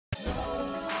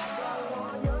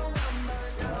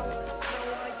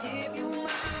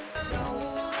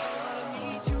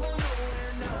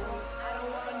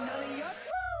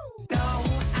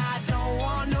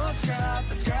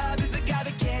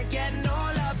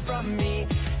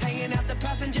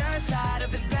side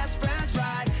of his best friend's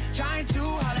ride, trying to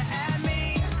holler at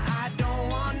me. I don't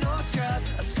want no scrub.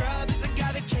 A scrub is a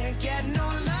guy that can't get no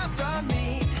love from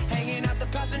me. Hanging out the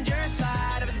passenger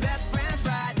side of his best friend's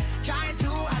ride, trying to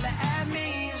holler at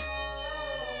me.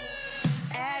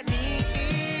 At me.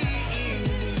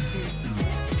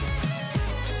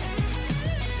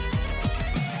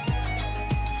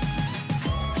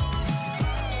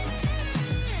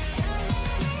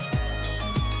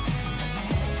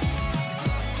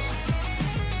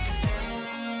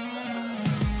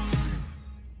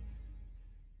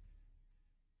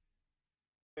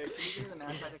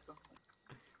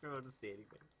 We're just standing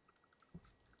there.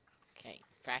 Okay,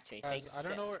 factory. Guys, Takes I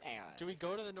don't know where. 6 hours. Do we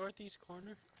go to the northeast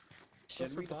corner?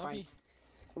 Should we Bobby?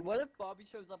 What if Bobby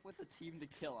shows up with a team to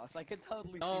kill us? I could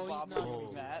totally No, see he's Bobby not doing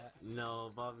doing that.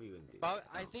 No, Bobby wouldn't do Bob, that.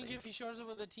 I think if he shows up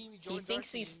with a team, he He joins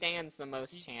thinks our he team. stands the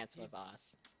most chance with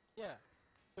us. Yeah.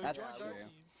 So That's he joins our true. team.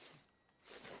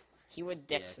 He would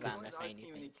ditch Yeah, 'cause- them if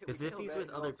anything. Because if he's with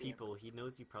other people, he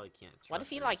knows you probably can't trust What if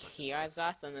he him like as much as hears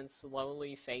us and then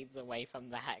slowly fades away from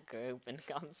that group and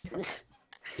comes to us?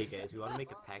 Hey guys, we want to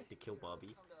make a pact to kill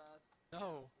Bobby.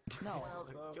 No. No,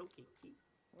 I was joking, jeez.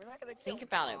 we're not gonna kill Think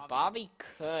about it. Bobby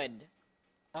could.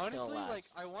 Honestly, like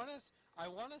us. I want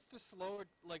us to slow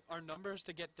like our numbers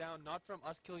to get down, not from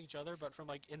us killing each other, but from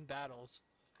like in battles.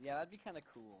 Yeah, that'd be kind of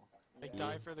cool. Like Yeah.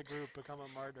 die for the group, become a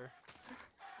martyr.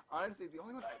 Honestly, the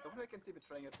only one I can see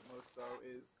betraying us the most though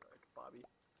is like Bobby.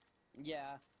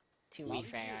 Yeah. To be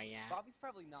Bobby's fair, probably- yeah. Bobby's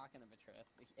probably not gonna betray us,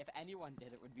 but if anyone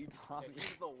did, it would be Yeah, Bobby.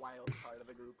 he's the wild card of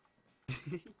the group.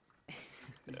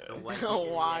 So why A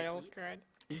wild card.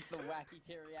 He's the wacky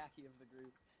teriyaki of the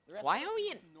group. The rest Why of are us we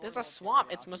is in? just There's a normal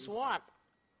swamp. It's teriyaki. my swamp.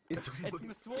 It's my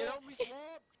Get swamp. out me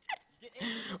swamp! Get in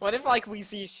my What if swamp. like we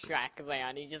see Shrek there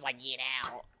and he's just like, get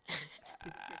out?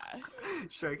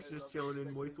 Shrek's just chilling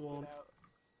in my swamp.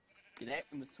 Get out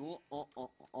of my swamp.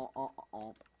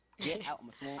 Get out of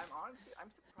my swamp. I'm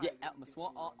surprised. Get we out don't my see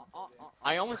swamp. anyone today.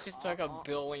 I almost just took a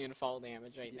billion fall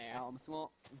damage right Get there. out of my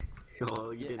swamp.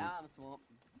 Oh, you Get didn't. out of my swamp.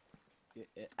 Get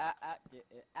it out. Get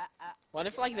it out. What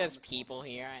if Get like out there's of my swamp. people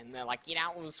here and they're like, get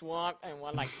out of the swamp, and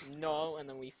we're like, no, and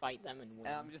then we fight them and win.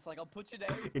 And I'm just like, I'll put you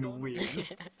down. In son.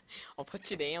 weird. I'll put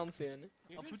you down soon.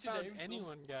 We I'll haven't put you found down, son.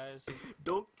 anyone, guys.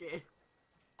 Don't get.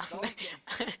 I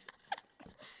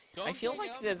Don't feel dig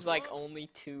like out there's the like swamp. only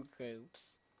 2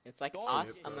 groups. It's like Don't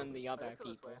us dig and then the other Let's go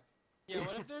this people. way. Yeah,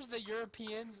 what if there's the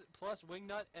Europeans plus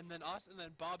Wingnut and then us and then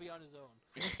Bobby on his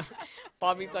own?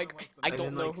 Bobby's like, I And don't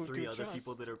then, know like, who 3 to other trust.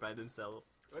 people that are by themselves.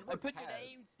 What I about put your Taz?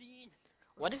 name, scene.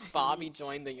 What if Bobby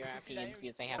joined the Europeans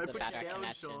because they have I the put you better down,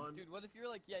 connection? Sean. Dude, what if you're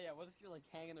like, yeah, what if you're like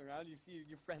hanging around, you see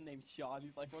your friend named Sean,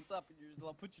 he's like, what's up? And you're just,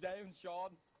 I'll put you down, Sean.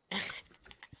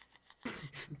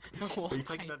 Are you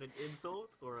talking about an insult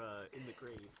or in the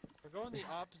grave? We're going the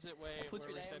opposite way of Put where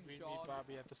your we said name, we'd Sean. meet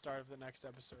Bobby at the start of the next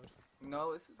episode.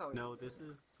 No, this is how. No, this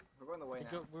is. We're going the way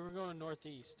now. We were going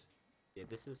northeast. Yeah,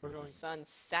 this is. We're going. Sun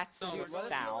sets No, to dude, the What if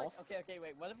you're south. like, okay,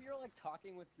 wait, what if you're like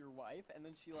talking with your wife and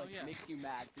then she like yeah. makes you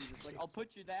mad, so you're just like, I'll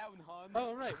put you down, hon.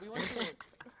 Oh right, we went to.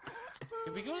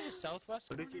 Did we go to the southwest?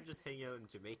 What if you just hang out in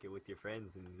Jamaica with your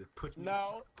friends and just put me?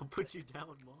 No, I'll put you down,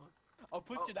 Mom. I'll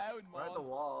put you down, We're at the mom.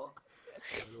 wall.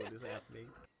 I don't know what is happening.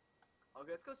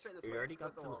 Okay, let's go straight this way. We already Go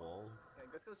got to the wall. Okay,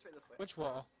 let's go straight this way. Which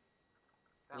wall?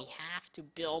 That We wall. have to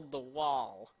build the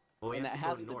wall. Well, we And have it to go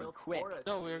has to be north. quick. Forest.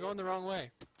 No, we were going the wrong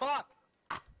way. Fuck!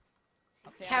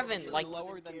 Okay, Kevin, I'm like-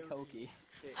 lower than Koki.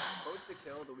 Okay, vote to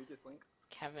kill the weakest link.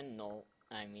 Kevin, no.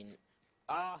 I mean,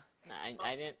 Ah,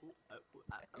 I didn't.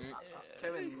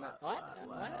 Kevin, What?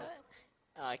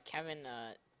 Kevin,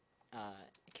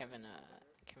 Kevin,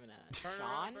 Turn Sean?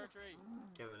 around,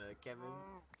 Bertrand. Kevin.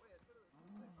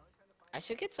 I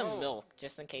should get some Oh. milk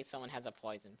just in case someone has a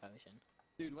poison potion.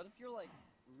 dude, what if you're like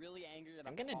really angry at a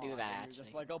I'm gonna do pond that, and you're just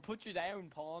actually. like, I'll put you down,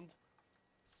 pond.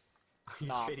 You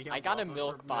Stop. trading I out got a lava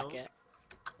milk for milk? bucket.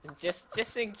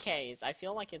 Just in case. I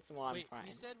feel like it's more Wait, fine.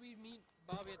 we said we'd meet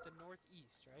Bobby at the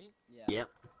northeast, right? Yeah. Yep.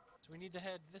 So we need to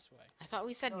head this way. I thought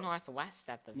we said No. northwest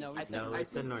at the No, we beginning. said- No, I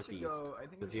it's the think we should northeast. go- I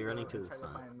think we 'Cause should you're go running to and the try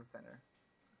sun. find the center.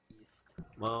 East.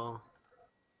 Well,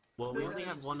 we The only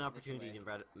have east one is this opportunity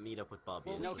way. to meet up with Bobby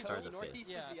Well, at no, the start of the Koki, 5th. northeast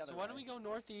is Yeah. the other So why don't way. we go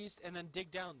northeast and then dig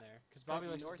down there? Because Bobby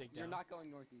Koki, likes north, to dig You're down. not going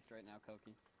northeast right now,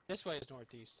 Koki. This way is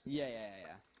northeast.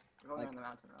 Yeah. We're going Like- around the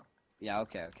mountain now. Yeah,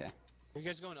 okay. Are you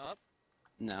guys going up?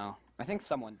 No. I think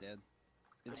someone did.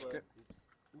 Did Oops. script.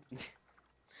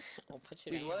 I'll put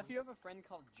you Dude, down. what if you have a friend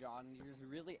called John and you're just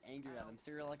really angry at him?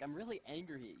 So you're like, I'm really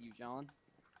angry at you, John.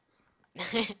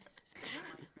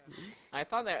 I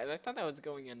thought that was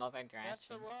going another That's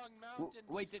the direction. wrong mountain.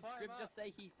 Wait, to did climb Scrib up. just say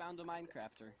he found a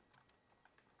Minecrafter?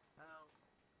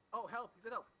 Oh, help! He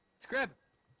said help. Scrib!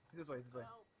 This way, this way.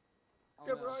 Oh Grib,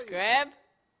 no. where are you? Scrub?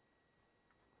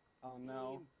 Oh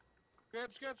no. Scrib,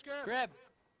 scrib, scrib. Grib!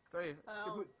 Sorry.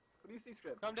 Ow. What do you see,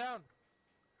 Scrib? Come down.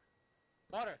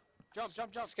 Water. Jump,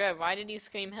 jump, jump. Scrub, why did you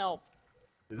scream help?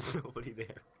 There's nobody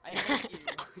there. I hate you.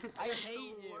 I hate so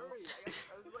you. worried. I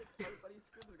was like, my buddy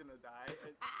Scrib is gonna die.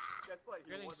 And guess what?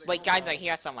 He Getting wasn't Wait, gonna guys, die. I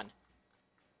hear someone.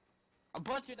 I'll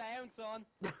put you down, son.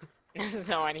 There's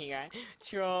no one here.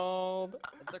 Trolled.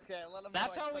 It's okay. Let him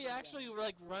That's know I how put we him actually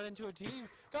like run into a team.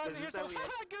 Guys, Is here's this how some we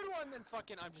act- good one. Then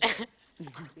fucking, I'm just.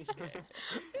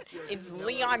 It's No one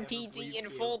Leon ever TG believed in you.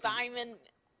 full diamond.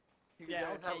 down. Yeah,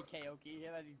 guys have- okay, Kaoki.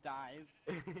 Yeah, that he dies.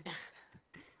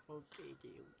 Okay.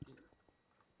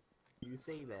 You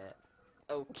say that.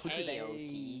 Okay, down.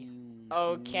 Okie.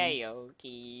 Okay,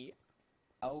 Okie.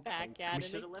 Okay. Back at We it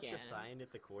should have left again. a sign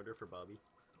at the quarter for Bobby.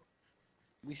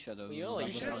 We should have. We really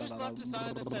You should have just left a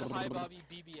sign that said "Hi, Bobby,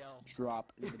 BBL."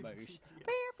 Drop in the bush.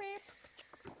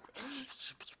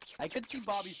 I could see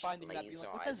Bobby finding that. Being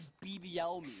like, what does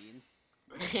BBL mean?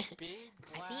 Big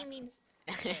I think it means.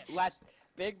 Big black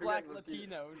Big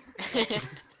Latinos.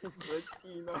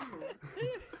 Latino.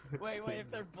 Wait,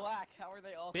 if they're black, how are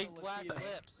they also big black Latino?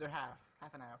 lips. They're half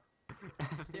and half.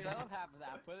 Dude, I don't have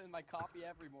that. Put it in my coffee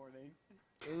every morning.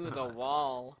 Ooh, the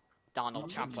wall. Donald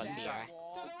Trump Put was you here. down,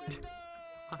 wall. To the window!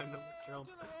 I know Trump.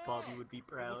 Bobby would be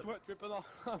proud. Sweat dripping off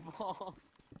my balls.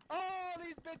 Oh,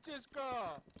 these bitches go!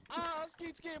 Oh,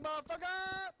 skeet skeet, motherfucker!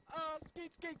 Oh,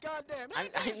 skeet skeet, goddamn!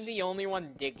 I'm the only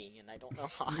one digging, and I don't know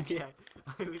why. Yeah,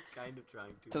 I was kind of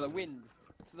trying to. To the wind.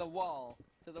 To the wall.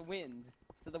 To the wind.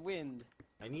 To the wind.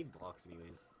 I need blocks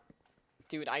anyways.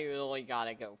 Dude, I really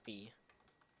gotta go pee.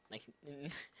 Like,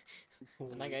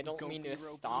 like I don't Go mean pee, to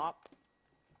Ropey.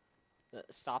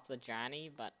 stop the journey,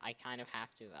 but I kind of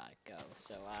have to go.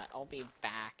 So I'll be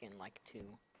back in like 2.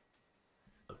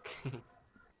 Okay.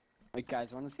 Wait,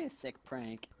 guys, want to see a sick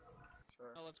prank? Sure.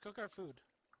 Oh, let's cook our food.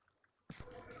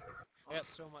 I got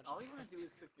so much. All you want to do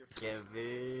is cook your food.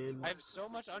 Kevin. I have so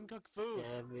much uncooked food.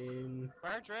 Kevin.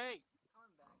 Bertrand!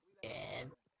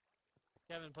 Kevin.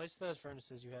 Kevin, place those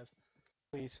furnaces you have.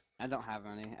 Please. I don't have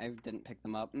any. I didn't pick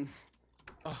them up.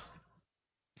 Oh,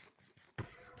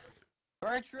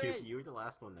 Bertrand! You were the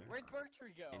last one there. Where'd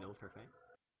Bertrand go? I know for a fact.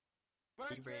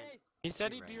 Bertrand! ran. he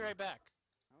said He he'd be ran. right back.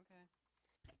 Okay.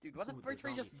 Dude, what Ooh, if the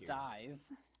Bertrand zombie's just here.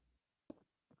 dies?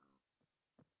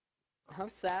 How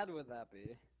sad would that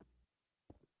be?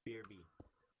 BRB.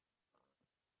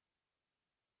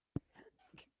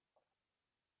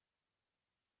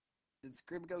 Did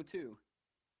Scrib go too?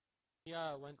 He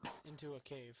went into a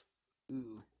cave.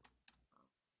 Ooh.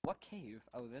 What cave?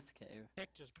 Oh, this cave.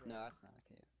 Pick just broke. No, that's not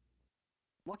a cave.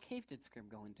 What cave did Scrib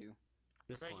go into?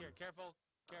 This Right one. here, careful,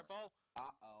 careful.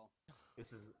 Uh-oh.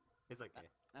 This is. It's okay.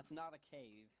 That's not a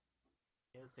cave.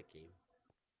 Yeah, it's a cave.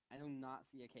 I do not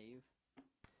see a cave.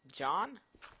 John?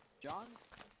 John?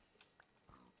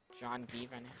 John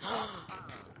Beaver.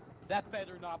 That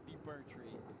better not be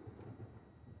Bertrand.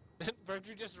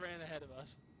 Bertrand just ran ahead of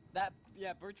us. That,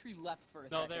 yeah, Bertrand left for a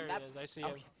No, second. there That- he is. I see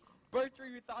him. Okay.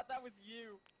 Bertrand, we thought that was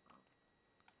you.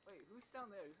 Wait, who's down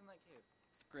there? Who's in that cave?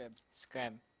 Scrib.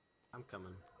 Scrub. I'm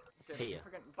coming. Okay, Hey,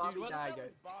 forget- Bobby Dude, what if died, that guys.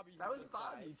 was Bobby? That who was just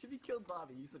Bobby. died? Chibi killed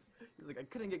Bobby. He's like, I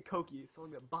couldn't get Koki, so I'm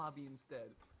gonna Bobby instead.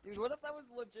 Dude, what if that was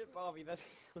legit Bobby? That's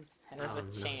so sad. There's a Oh,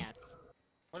 no. chance.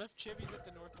 What if Chibi's at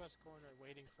the northwest corner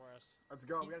waiting for us? Let's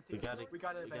go. We gotta We take gotta. we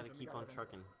gotta, We gotta advance him, keep on advance him.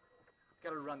 trucking.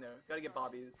 Gotta run there. Gotta get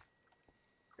Bobby.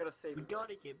 Gotta save We him.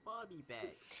 gotta get Bobby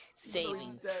back.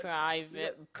 Saving dead.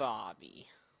 Private Bobby.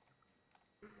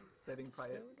 Saving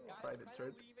private Kinda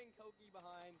church. leaving Koki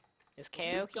behind. Is We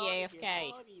Karaoke gotta AFK?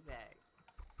 get Bobby back.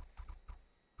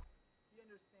 He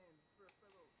understands. For a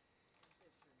fellow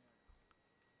ambitioner.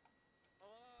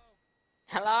 Hello.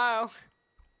 Hello?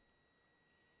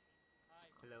 Hi.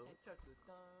 Hello. That church is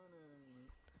done and-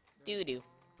 Doo-doo.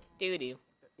 Doo-doo.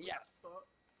 Yes.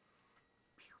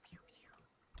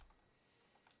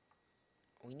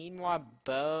 We need more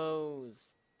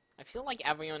bows. I feel like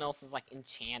everyone else is like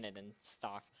enchanted and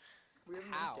stuff. We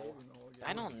haven't How? been saving the whole game.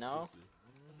 I don't know.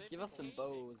 Spooky. Give us some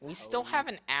bows. We still have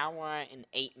an hoes. hour and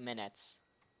 8 minutes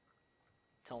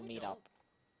till We meet don't. up.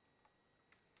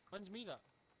 When's meetup?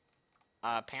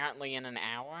 Apparently in an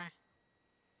hour.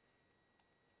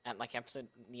 At like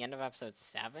the end of episode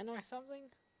 7 or something?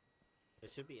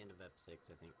 It should be end of ep 6,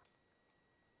 I think.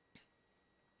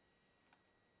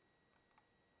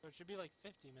 So it should be like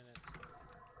 50 minutes.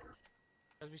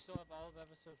 Because we still have all of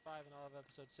episode 5 and all of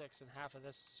episode 6 and half of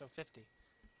this, so 50.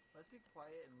 Let's be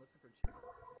quiet and listen for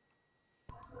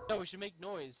Chibi. No, we should make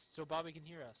noise so Bobby can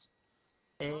hear us.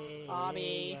 Hey,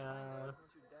 Bobby. Unless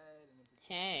you're dead and if it's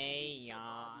Hey,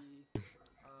 Bobby, ya.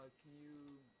 can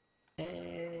you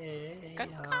Hey.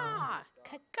 Caca!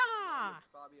 Caca!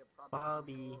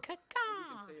 Bobby.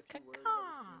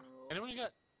 Anyone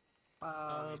got?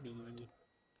 Bobby.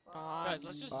 Guys,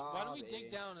 let's just. Why don't we Bobby.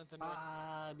 dig down at the north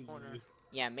Bobby. corner?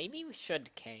 Yeah, maybe we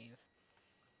should cave.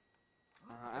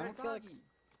 I don't feel like.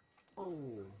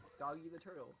 Oh. Doggy the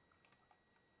turtle.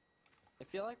 I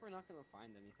feel like we're not gonna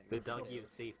find anything. The doggy of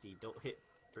safety. Don't hit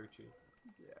Virtue.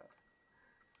 Yeah.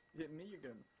 You hit me, you're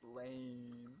getting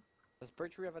slain. Does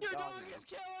Bertrand have a Your dog? dog is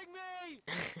killing me!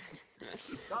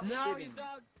 Stop No, kidding. your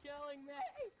dog's killing me!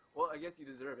 Well, I guess you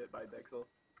deserve it, by Bexel.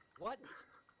 What?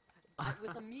 It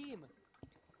was a meme.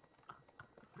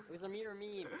 It was a mere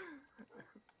meme.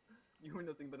 You were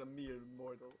nothing but a mere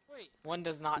mortal. Wait, One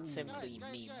does not guys, simply guys,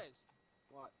 meme. guys.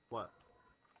 What? What?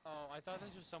 Oh, I thought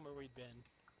this was somewhere we'd been.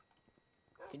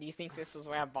 Did you think this was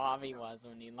where Bobby was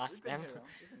when he We've left been him? here,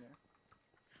 we've been here.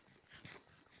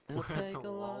 It'll We're at take the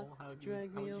a lot wall? How'd to you-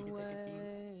 drag me how'd you get that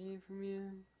confused? away from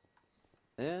you.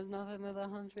 There's nothing that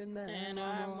 100 men And or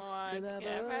I'm more what could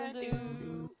ever ever do.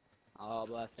 do. Oh,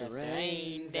 bless the The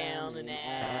rain rain down in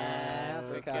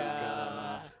Africa.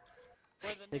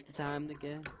 Where the Take the time to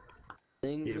get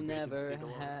things Get a we reason to never sing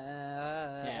along.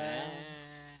 had. Yeah.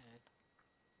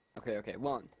 Okay,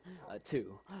 one,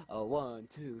 two, 1,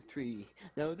 2, 3.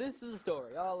 Now this is a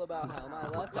story all about how my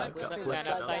life got flipped Turned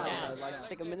upside down. I'd like to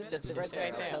take a minute just to Just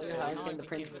right there. I'll tell you how I came to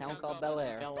Prince of a town called Bel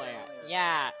Air. Bel Air.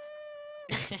 Yeah.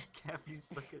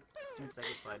 Cappy's like a 2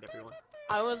 second find everyone.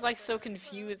 I was like so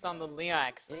confused on the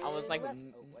lyrics. I was like, Oh,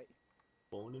 wait.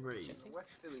 Born and raised. Just-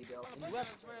 West Philadelphia. Well,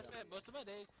 that's where I spent most of my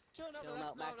days. Chilling out, Chilling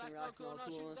out, maxing, relaxing, all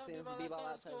cool, and seeing some b-ball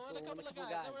outside school, and a couple of guys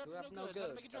who are up no good.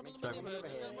 Start making trouble over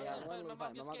here. Yeah, one little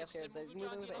fight. My mom got scared, said,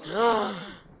 moving with it.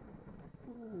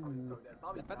 Bobby's so dead.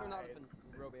 Bobby That better not died. have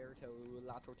been Roberto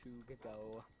La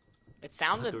Tortuga. it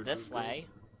sounded this way.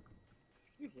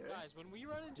 Did you hear it? Guys, when we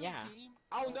run into Yeah. a team,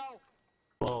 Oh no!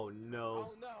 Oh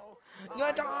no. Oh no!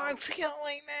 Your dog's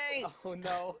killing me! Oh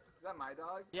no! Is that my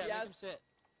dog? yeah, Yes. make him sit.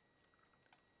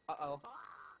 Uh-oh.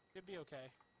 Should be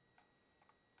okay.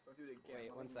 Don't do it again. Wait,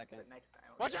 I'll one make him second. sit Next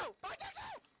time. Watch out! Watch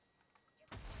out!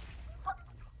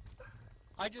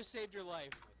 I just saved your life.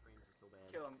 My frames are so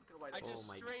bad. Kill him. Kill my I dog. just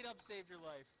my- straight up saved your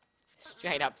life.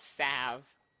 Straight up salve.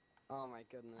 Oh my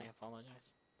goodness. I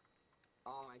apologize.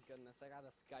 Oh my goodness, I got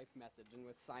a Skype message and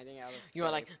was signing out of Skype. You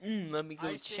were like, let me go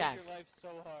I check. saved your life so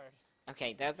hard.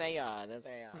 Okay, there's a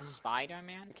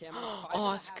Spider-Man. Okay, I'm gonna find Oh,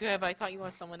 out Scrib, I thought you were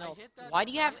someone I else. hit that Why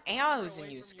do you have away arrows in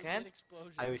from you, your Scrib?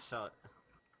 mid-explosion. I was shot.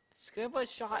 Scrib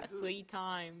was shot Who? 3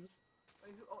 times.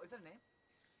 Wait, who? Oh, is that a name?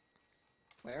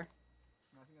 Where?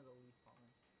 No, I think that's a leaf falling.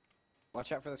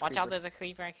 Watch out for this Watch creeper. out, there's a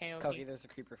creeper, okay, Kogi, okay. there's a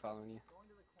creeper following you. Go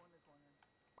into the corner.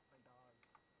 My dog.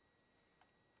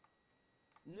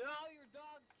 No, your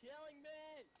dog's killing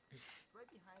me! Right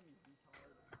behind me,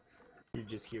 retard. You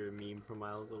just hear a meme from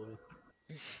miles away.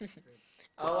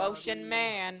 Oh, Ocean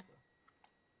Man,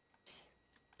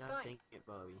 God Sorry. dang it,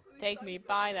 Bobby. take me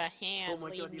by the hand, Oh my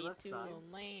lead God, he me left to signs.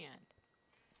 the land.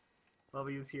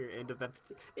 Bobby was here. End of Ep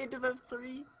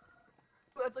 3.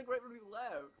 That's like right when we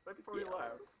left. Right before we Yeah.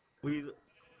 left. We.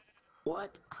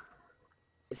 What?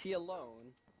 Is he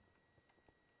alone?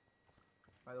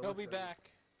 By the He'll looks be of it.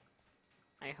 back.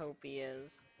 I hope he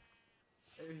is.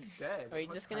 Hey, he's dead. Are we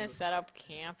What just time gonna is it? set up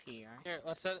camp here? Here,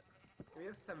 let's set. We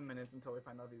have 7 minutes until we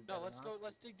find out if he's dead. No, or let's not. go.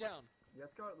 Let's dig down. Yeah,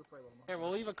 let's go out this way a little more. Here,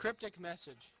 we'll leave a cryptic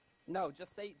message. No,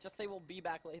 just say we'll be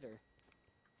back later.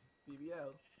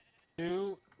 BBL.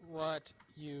 Do what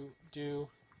you do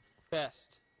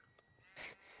best.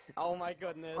 Oh my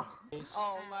goodness. Peace.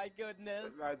 Oh my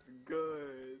goodness. That's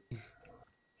good.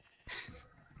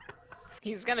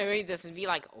 He's gonna read this and be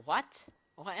like, what?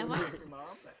 What am I? Mom?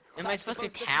 Am I supposed to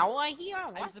supposed to be- tower here?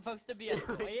 I'm What? supposed to be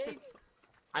annoying?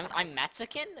 I'm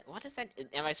Mexican? What is that?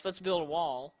 Am I supposed to build a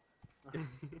wall?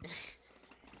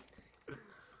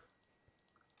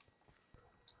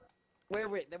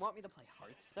 Wait, they want me to play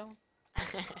Hearthstone?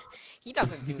 He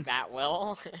doesn't do that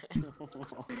well.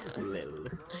 Lil.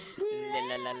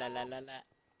 La, la, la, la, la, la.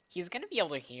 He's gonna be able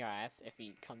to hear us if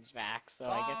he comes back, so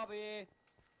I guess... Bobby,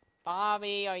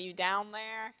 Bobby, are you down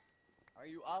there? are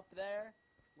you up there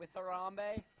with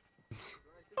Harambe?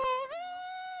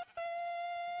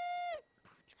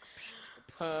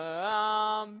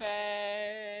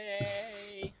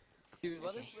 Harambe. Dude,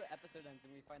 what if Okay. the episode ends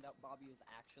and we find out Bobby was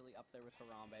actually up there with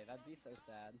Harambe? That'd be so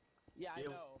sad. Yeah, I Yeah,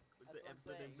 know. That's The what I'm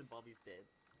episode ends saying. and Bobby's dead.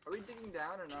 Are we digging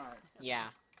down or not? Yeah.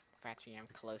 Actually, I'm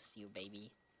close to you,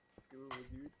 baby. Ooh,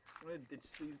 dude. I'm gonna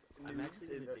ditch these I'm noobs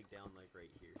actually and gonna dig down like right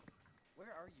here.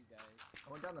 Where are you guys? I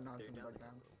went down the Dig mountain down. dug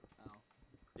down. Oh.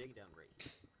 Dig down right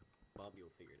here. Bobby will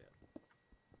figure it out.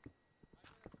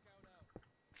 I'm gonna scout out.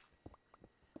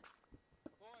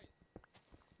 Boys,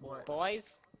 What?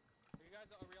 Boys? Are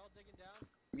we all digging down?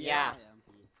 Yeah.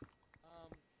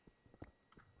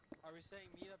 Are we saying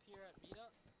meet up here at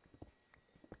meetup?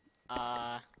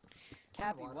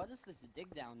 Cappy, what is this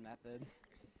dig down method?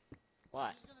 What?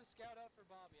 I'm just gonna scout out for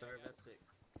Bobby. Sorry, I guess. F6.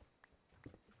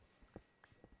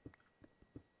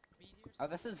 Meet here. Oh,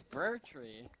 this is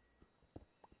Bertree.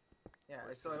 Yeah,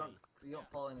 so you don't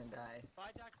fall in and die.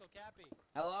 Bye, Taxel Cappy.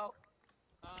 Hello?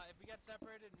 If we get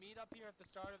separated, meet up here at the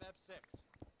start of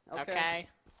F6. Okay.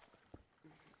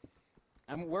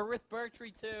 We're with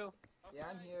Bertree too. Okay. Yeah,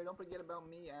 I'm here. Don't forget about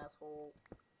me, asshole.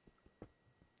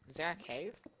 Is there a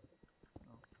cave?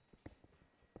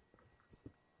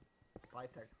 Bye,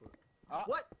 Texas.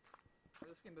 What?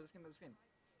 There's a scream.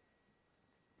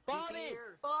 Bobby!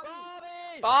 Here.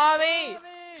 Bobby! Bobby!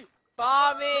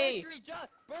 Bobby!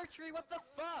 Bertree, what the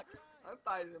fuck? I'm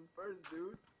fighting him first,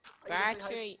 dude. I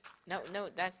usually Battery. No,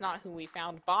 that's not who we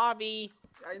found. Bobby!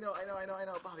 I know.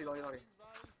 Bobby. Bobby.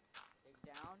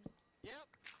 Dig down? Yep.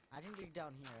 I didn't dig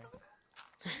down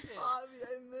here. Bobby,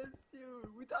 I missed you.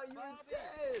 We thought you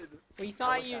were dead. We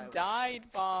thought wish you I was. died,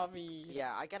 Bobby.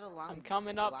 Yeah, I got a lot. I'm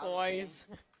coming up, boys.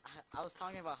 I was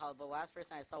talking about how the last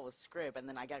person I saw was Scrib, and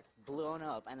then I got blown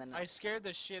up, and then I scared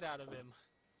the shit out of him.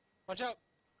 Watch out.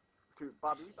 Dude,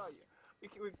 Bobby, we thought we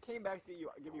came back to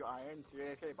give you iron to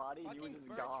your AK body, and you were just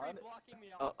gone.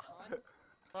 Oh.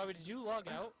 Bobby, did you log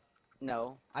out?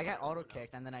 No, I got auto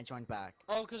kicked, and then I joined back.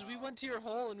 Oh, because we went to your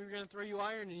hole and we were gonna throw you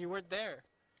iron and you weren't there.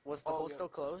 Was the hole still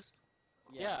closed?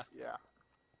 Yeah. Yeah.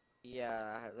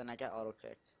 Yeah, then I got auto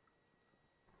kicked.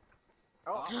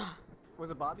 Oh, was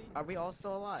it Bobby? Are we all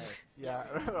still alive? Yeah,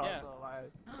 we're Yeah. also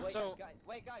alive.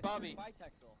 Wait, guys, Bobby.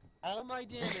 All my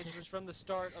damage was from the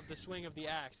start of the swing of the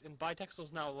axe, and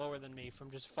Bitexel's now lower than me from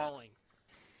just falling.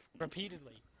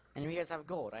 Repeatedly. And you guys have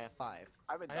gold. I have 5.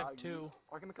 I have a I have dog. 2.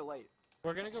 Or I can make a light.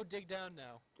 We're gonna go dig down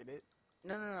now. Get it?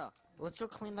 No. Let's go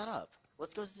clean that up.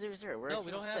 Let's go 0-0. We're a No, team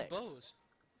we don't of have 6. bows.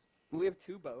 We have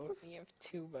 2 bows. We have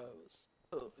 2 bows.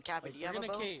 Oh, Cappy, do you We're have a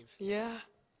gonna bow? cave. Yeah.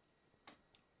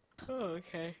 Oh,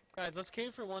 okay. Guys, let's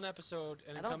cave for one episode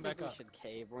and I then don't come think back we up. should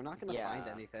cave. We're not gonna find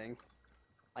anything.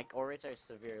 Like, ore rates are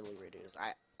severely reduced.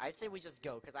 I'd say we just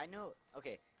go, cause I know.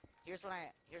 Okay, here's what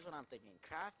I'm thinking.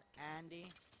 Kraft, Andy,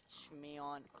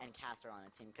 Shmeon, and Cass are on a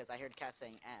team, cause I heard Cass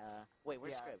saying, wait,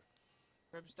 where's Yeah. Scrib?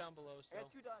 Ribs down below I still.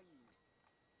 got 2 doggies.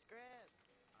 Scrib!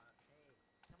 Hey,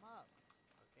 come up.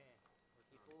 Okay.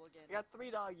 You fool again. I got 3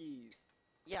 doggies.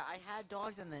 Yeah, I had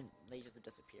dogs and then they just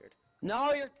disappeared.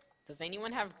 No, you're. Does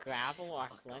anyone have gravel or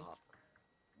Fuck flint? off.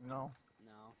 No.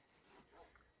 No.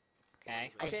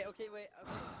 Okay. Okay, wait.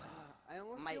 I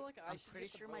almost feel like I'm should pretty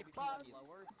get the sure bow my because I'm pinkies-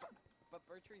 lower, but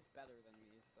Bertree's better than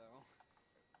me, so.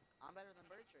 I'm better than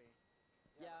Bertree.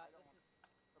 Yeah, this is.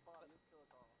 The bottom, you kill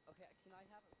us all. Okay, can I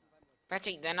have it since I'm like.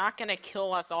 Betty, they're not gonna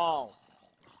kill us all.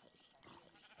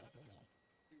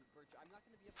 Dude, Bertree, I'm not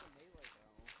gonna be able to melee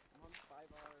though. I'm on 5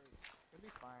 hours. It'll be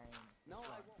fine. No, It's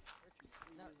I fine. won't. Bertree,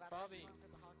 please. No, that's Bobby. for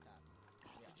the hog tap.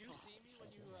 Did you see me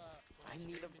when you when I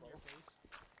need a screamed in your bow. face?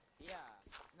 Yeah.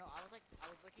 No, I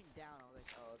was looking down. I was like,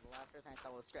 oh, the last person I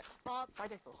saw was Scrib. Bob!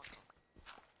 Bitexel.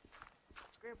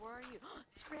 Scrib, where are you?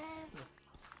 Scrib!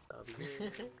 Bobby.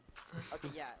 Okay,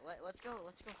 yeah, let's go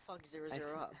fuck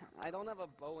 0-0 up. I don't have a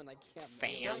bow and I can't Fam.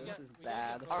 melee. This is We gotta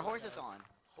bad. get Our bows, horse is guys. on.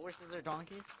 Horses or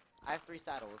donkeys? I have 3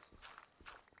 saddles.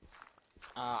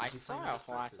 I Did you saw find a those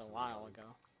horse structures a in the while valley? ago.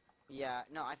 Yeah,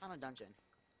 no, I found a dungeon.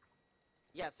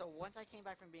 Yeah, so once I came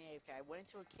back from being AFK, I went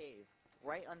into a cave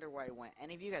right under where I went.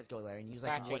 Any of you guys go there and use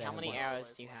like Battery, wood how many animals?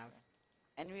 arrows do you have?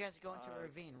 Any of you guys go into a Uh,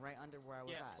 ravine right under where I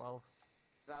was yes. at? 12.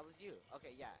 That was you.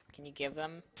 Okay, yeah. Can you give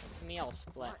them to me? I'll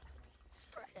split.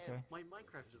 Scrib. Okay. My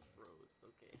Minecraft just froze.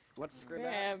 Okay. What's Scrib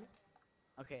at? Grab.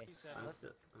 Okay, He said, I'm let's- still-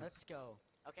 I'm let's go.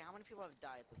 Okay, how many people have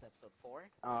died this episode? 4?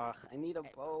 Ugh, I need a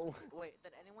bow. Wait,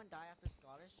 did anyone die after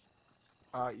Scottish?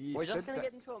 You We're just should gonna di-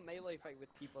 get into a melee fight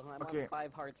with people, and I'm Okay. on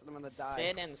 5 hearts, and I'm gonna die.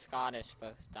 Sid and Scottish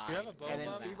both died. You have a bow, And then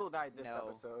Bobby? 2 people died this No.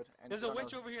 episode. And There's we a don't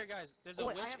witch know- over here, guys. There's a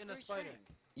Wait, I witch have and a 3 spider. string.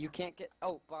 You can't get.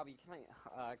 Oh, Bobby,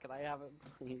 can I have it,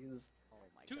 please? Oh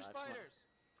my 2 god. it's spiders.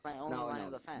 My only No, line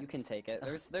of defense. you can take it.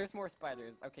 There's more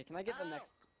spiders. Okay, can I get the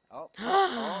next? Oh,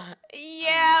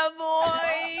 Yeah,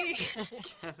 boy.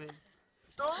 Kevin.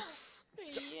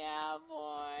 Yeah,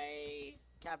 boy.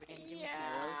 Cappy, can you give me some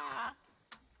arrows?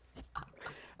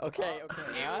 okay.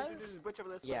 Arrows? This is witch over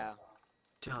this way. Yeah.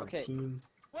 Job Okay. team.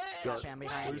 Cappy, I'm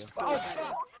behind you. Oh,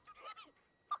 fuck!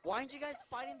 Why aren't you guys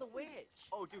fighting the witch?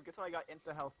 Oh, dude, guess what? I got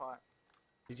instant health pot.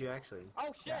 Did you actually?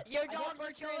 Oh shit! Your I got dogs are Bertree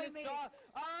and killing his me. dog.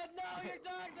 Oh no, your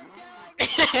dogs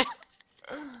are killing me!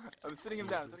 I'm sitting him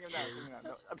down. Sitting him down. Sitting him down.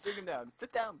 No, I'm sitting him down.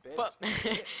 Sit down,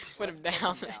 bitch. Put him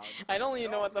down. I don't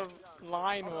even know what the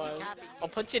line was. I'll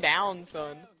put you down,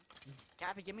 son.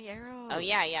 Cappy, give me arrows. Oh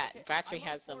yeah, yeah. Battery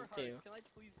has some too. Can I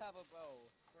please have a bow?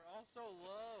 We're all so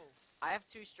low. I have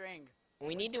 2 string.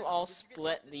 We need to all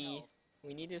split the.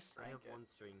 We need to. I have 1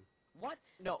 string. What?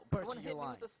 No, Someone Bertie, hit you're me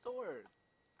lying. with a sword.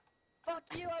 Fuck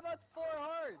you, I'm at 4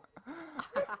 hearts!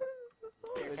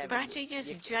 Kevin, Battery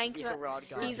just drank use a the. rod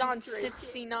gun. He's on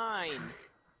 69.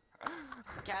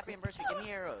 Cappy and Bertie, give me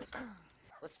arrows.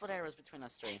 Let's split arrows between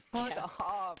us 3. Fuck Yeah.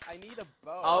 off! I need a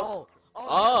bow. Oh. Oh,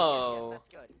 Oh. yes, that's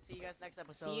good. See you guys next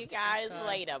episode. See you guys Next time.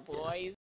 later, boys.